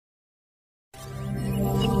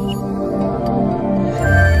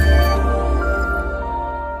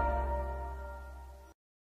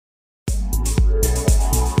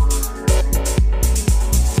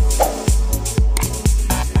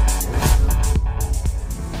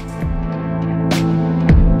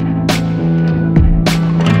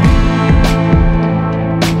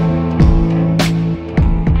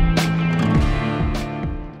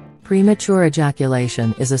Premature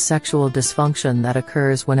ejaculation is a sexual dysfunction that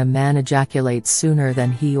occurs when a man ejaculates sooner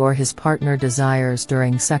than he or his partner desires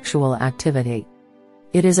during sexual activity.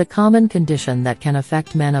 It is a common condition that can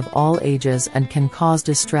affect men of all ages and can cause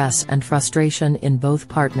distress and frustration in both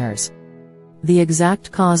partners. The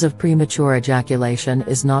exact cause of premature ejaculation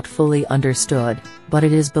is not fully understood, but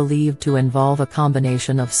it is believed to involve a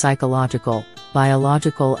combination of psychological,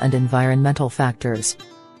 biological and environmental factors.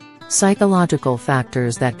 Psychological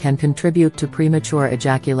factors that can contribute to premature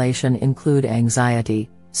ejaculation include anxiety,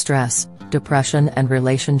 stress, depression and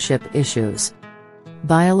relationship issues.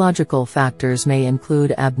 Biological factors may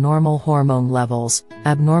include abnormal hormone levels,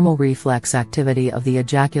 abnormal reflex activity of the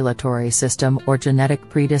ejaculatory system or genetic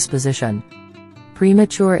predisposition.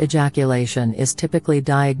 Premature ejaculation is typically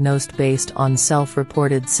diagnosed based on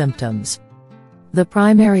self-reported symptoms. The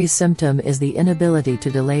primary symptom is the inability to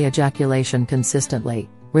delay ejaculation consistently,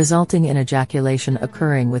 resulting in ejaculation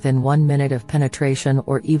occurring within 1 minute of penetration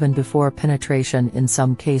or even before penetration in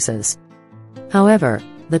some cases. However,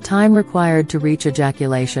 the time required to reach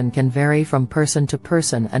ejaculation can vary from person to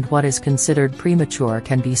person, and what is considered premature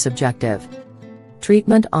can be subjective.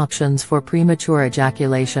 Treatment options for premature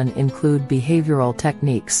ejaculation include behavioral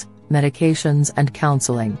techniques, medications and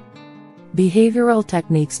counseling. Behavioral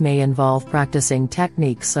techniques may involve practicing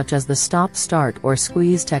techniques such as the stop-start or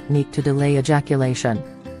squeeze technique to delay ejaculation.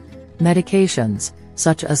 Medications,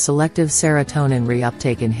 such as selective serotonin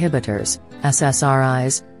reuptake inhibitors,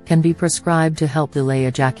 SSRIs, can be prescribed to help delay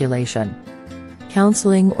ejaculation.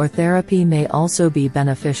 Counseling or therapy may also be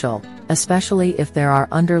beneficial, especially if there are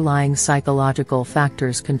underlying psychological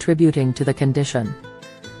factors contributing to the condition.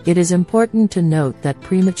 It is important to note that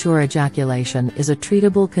premature ejaculation is a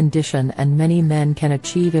treatable condition, and many men can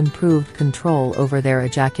achieve improved control over their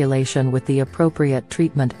ejaculation with the appropriate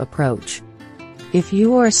treatment approach. If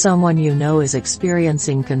you or someone you know is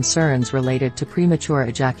experiencing concerns related to premature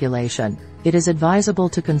ejaculation, it is advisable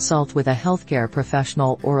to consult with a healthcare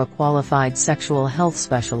professional or a qualified sexual health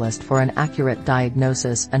specialist for an accurate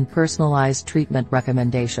diagnosis and personalized treatment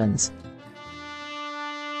recommendations.